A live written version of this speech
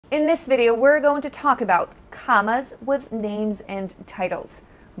In this video, we're going to talk about commas with names and titles.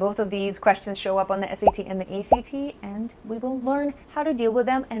 Both of these questions show up on the SAT and the ACT, and we will learn how to deal with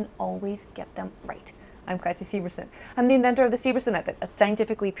them and always get them right. I'm Katja Severson. I'm the inventor of the Severson Method, a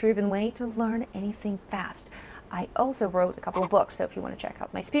scientifically proven way to learn anything fast. I also wrote a couple of books, so if you want to check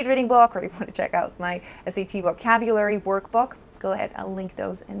out my speed reading book or you want to check out my SAT vocabulary workbook, go ahead. I'll link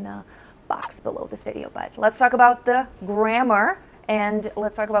those in the box below this video. But let's talk about the grammar. And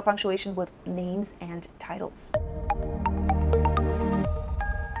let's talk about punctuation with names and titles.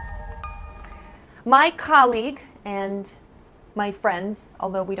 My colleague and my friend,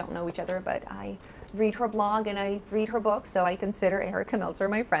 although we don't know each other, but I read her blog and I read her book, so I consider Erica Meltzer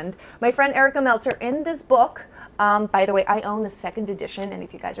my friend. My friend Erica Meltzer, in this book, by the way, I own the second edition, and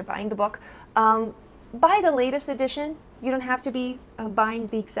if you guys are buying the book, buy the latest edition. You don't have to be buying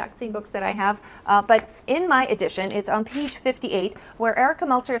the exact same books that I have, but in my edition, it's on page 58, where Erica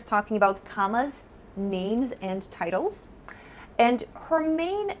Meltzer is talking about commas, names, and titles. And her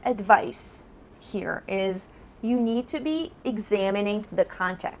main advice here is you need to be examining the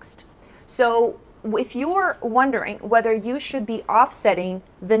context. So if you're wondering whether you should be offsetting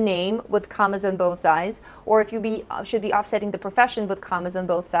the name with commas on both sides, or if you should be offsetting the profession with commas on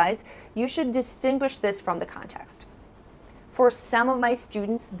both sides, you should distinguish this from the context. For some of my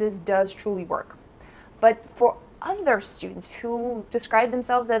students, this does truly work. But for other students who describe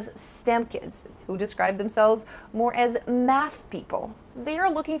themselves as STEM kids, who describe themselves more as math people, they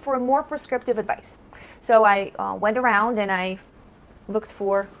are looking for more prescriptive advice. So I went around and I looked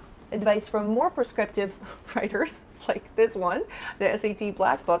for advice from more prescriptive writers like this one, the SAT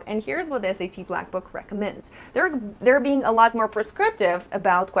Black Book, and here's what the SAT Black Book recommends. They're being a lot more prescriptive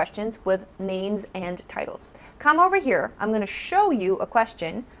about questions with names and titles. Come over here. I'm going to show you a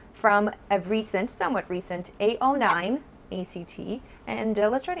question from a recent, somewhat recent A09 ACT, and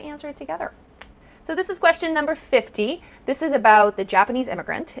let's try to answer it together. So this is question number 50. This is about the Japanese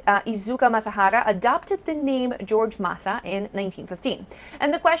immigrant. Iizuka Masahara adopted the name George Masa in 1915.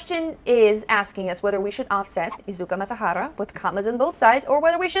 And the question is asking us whether we should offset Iizuka Masahara with commas on both sides or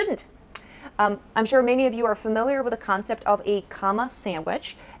whether we shouldn't. I'm sure many of you are familiar with the concept of a comma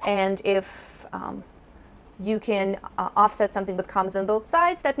sandwich. And if you can offset something with commas on both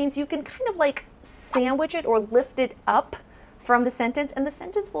sides, that means you can kind of like sandwich it or lift it up from the sentence, and the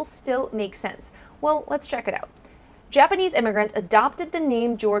sentence will still make sense. Well, let's check it out. Japanese immigrant adopted the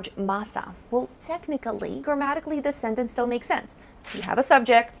name George Masa. Well, technically, grammatically, this sentence still makes sense. You have a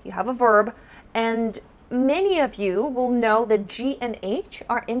subject, you have a verb, and many of you will know that G and H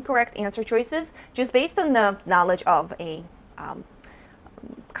are incorrect answer choices just based on the knowledge of a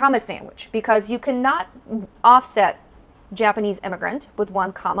comma sandwich, because you cannot offset Japanese immigrant with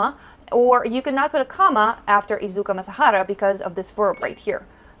one comma, or you cannot put a comma after Iizuka Masahara because of this verb right here.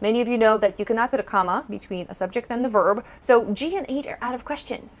 Many of you know that you cannot put a comma between a subject and the verb, so G and H are out of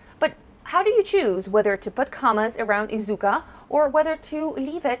question. But how do you choose whether to put commas around Iizuka or whether to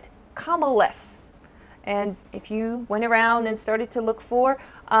leave it comma-less? And if you went around and started to look for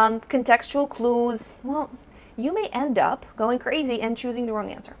contextual clues, well, you may end up going crazy and choosing the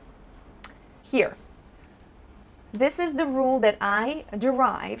wrong answer. Here. This is the rule that I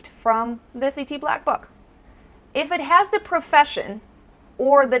derived from the SAT Black Book. If it has the profession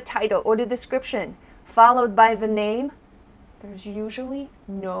or the title or the description followed by the name, there's usually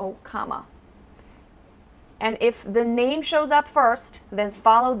no comma. And if the name shows up first, then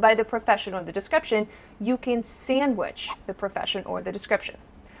followed by the profession or the description, you can sandwich the profession or the description.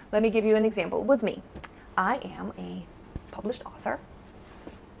 Let me give you an example with me. I am a published author.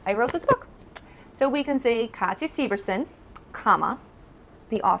 I wrote this book. So we can say Katja Severson, comma,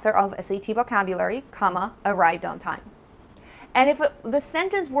 the author of SAT Vocabulary, comma, arrived on time. And if the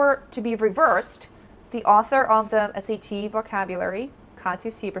sentence were to be reversed, the author of the SAT Vocabulary, Katja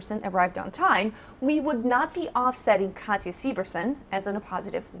Severson, arrived on time, we would not be offsetting Katja Severson as in a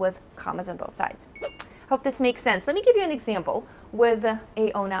positive with commas on both sides. Hope this makes sense. Let me give you an example with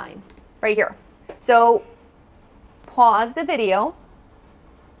A09 right here. So pause the video.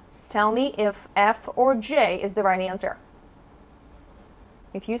 Tell me if F or J is the right answer.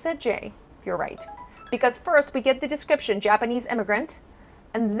 If you said J, you're right. Because first we get the description, Japanese immigrant,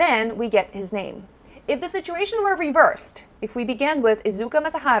 and then we get his name. If the situation were reversed, if we began with Iizuka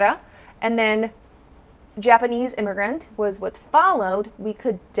Masahara and then Japanese immigrant was what followed, we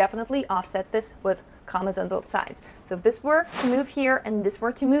could definitely offset this with commas on both sides. So if this were to move here and this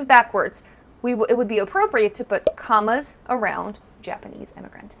were to move backwards, it would be appropriate to put commas around Japanese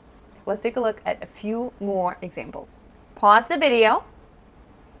immigrant. Let's take a look at a few more examples. Pause the video.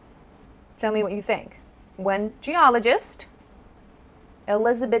 Tell me what you think. When geologist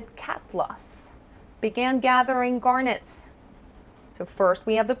Elizabeth Catloss began gathering garnets? So first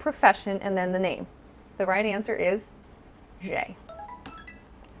we have the profession and then the name. The right answer is J.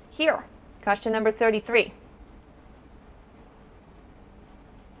 Here, question number 33.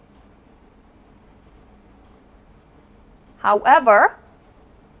 However,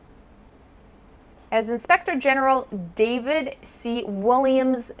 as Inspector General David C.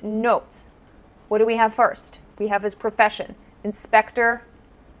 Williams notes, what do we have first? We have his profession, Inspector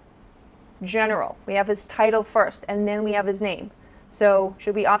General. We have his title first, and then we have his name. So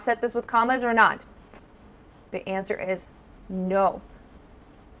should we offset this with commas or not? The answer is no.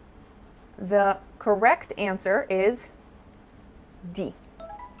 The correct answer is D.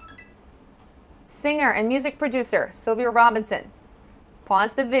 Singer and music producer Sylvia Robinson.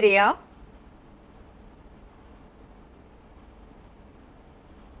 Pause the video.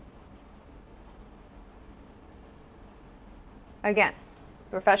 Again,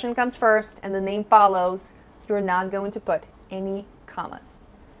 profession comes first and the name follows. You're not going to put any commas.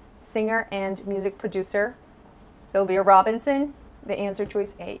 Singer and music producer Sylvia Robinson. The answer,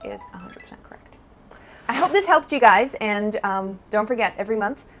 choice A, is 100% correct. I hope this helped you guys, and don't forget, every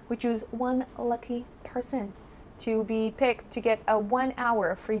month we choose one lucky person to be picked to get a 1 hour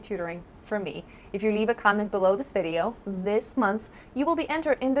of free tutoring from me. If you leave a comment below this video this month, you will be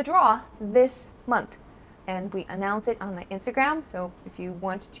entered in the draw this month. And we announce it on my Instagram, so if you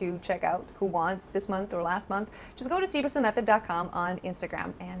want to check out who won this month or last month, just go to cbrsmethod.com on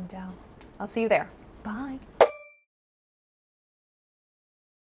Instagram, and I'll see you there. Bye.